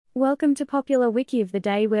Welcome to Popular Wiki of the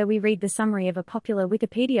Day, where we read the summary of a popular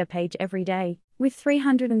Wikipedia page every day. With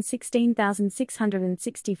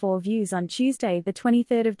 316,664 views on Tuesday, the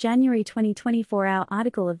 23rd of January 2024, our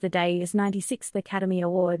article of the day is 96th Academy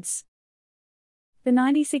Awards. The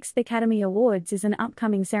 96th Academy Awards is an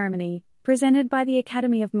upcoming ceremony, presented by the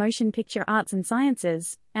Academy of Motion Picture Arts and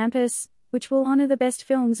Sciences, AMPAS, which will honor the best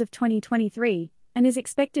films of 2023, and is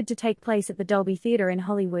expected to take place at the Dolby Theatre in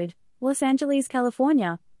Hollywood, Los Angeles,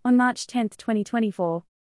 California, on March 10, 2024.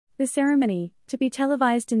 The ceremony, to be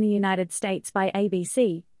televised in the United States by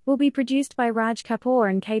ABC, will be produced by Raj Kapoor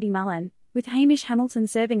and Katie Mullen, with Hamish Hamilton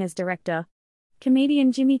serving as director.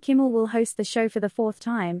 Comedian Jimmy Kimmel will host the show for the fourth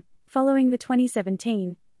time, following the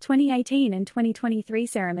 2017, 2018 and 2023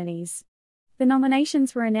 ceremonies. The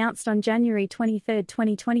nominations were announced on January 23,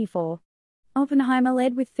 2024. Oppenheimer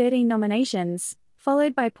led with 13 nominations,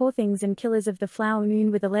 followed by Poor Things and Killers of the Flower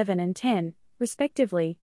Moon with 11 and 10,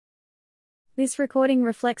 respectively. This recording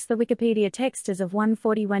reflects the Wikipedia text as of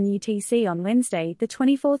 1:41 UTC on Wednesday, the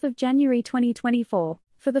 24th of January 2024.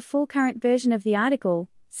 For the full current version of the article,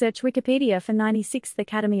 search Wikipedia for 96th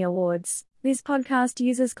Academy Awards. This podcast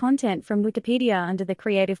uses content from Wikipedia under the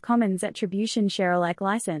Creative Commons Attribution Share Alike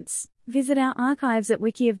license. Visit our archives at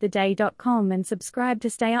wikioftheday.com and subscribe to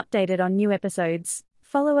stay updated on new episodes.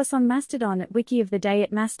 Follow us on Mastodon at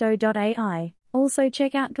wikioftheday@masto.ai. Also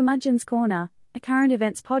check out Curmudgeon's Corner, a current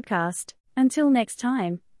events podcast. Until next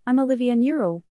time, I'm Olivia Newell.